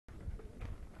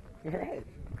All right.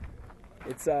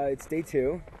 It's day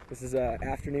 2. This is an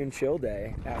afternoon chill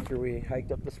day after we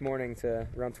hiked up this morning to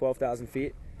around 12,000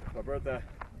 feet. My birthday.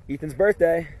 Ethan's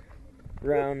birthday,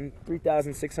 around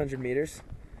 3,600 meters.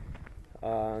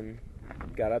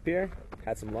 Got up here,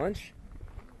 had some lunch,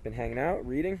 been hanging out,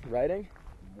 reading, writing.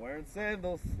 I'm wearing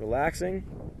sandals. Relaxing.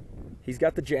 He's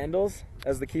got the jandals,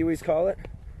 as the Kiwis call it.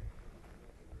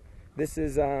 This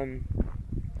is the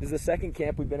second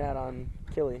camp we've been at on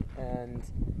Kili, and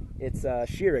it's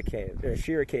Shira Cave, Camp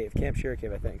Shira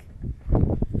Cave, I think.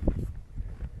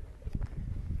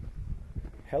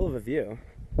 Hell of a view.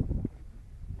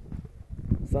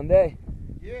 Sunday.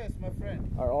 Yes, my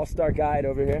friend. Our all-star guide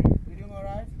over here. You doing all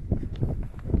right?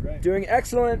 Great. Doing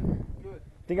excellent. Good.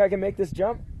 Think I can make this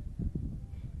jump?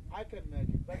 I can make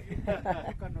it, but you cannot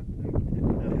make it.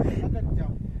 I can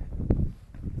jump.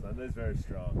 Sunday's very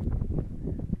strong.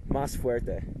 Mas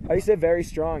fuerte. How do you say very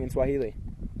strong in Swahili?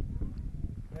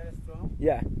 Very strong.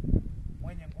 Yeah.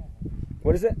 Mwenye nguvu.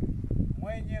 What is it?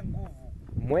 Mwenye nguvu.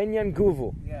 Mwenye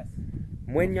nguvu. Yes.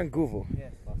 Mwenye nguvu.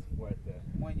 Yes. Más fuerte.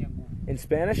 Mwenye nguvu. In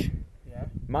Spanish? Yeah.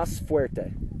 Mas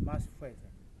fuerte. Más fuerte.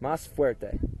 Mas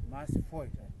fuerte. Más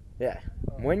fuerte. Yeah.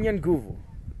 Oh. Mwenye nguvu.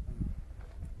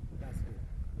 That's good.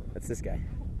 That's this guy.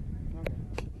 Okay.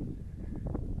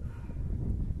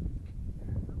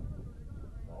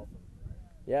 Awesome.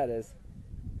 Yeah, it is.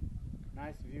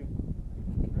 Nice view.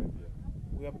 Great view.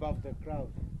 We're above the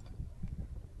crowd.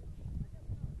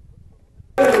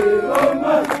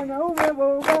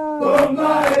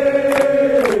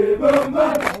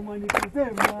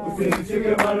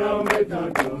 Usimshike mwanaume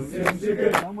toto, usimshike.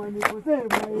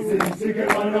 Usimshike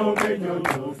mwanaume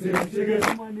toto, usimshike.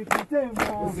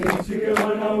 Usimshike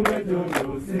mwanaume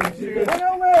toto, usimshike.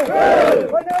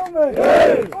 Wanaume!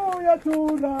 Oya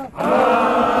tuna!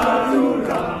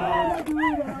 Tuna!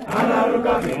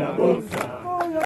 Anaruka bila boksa.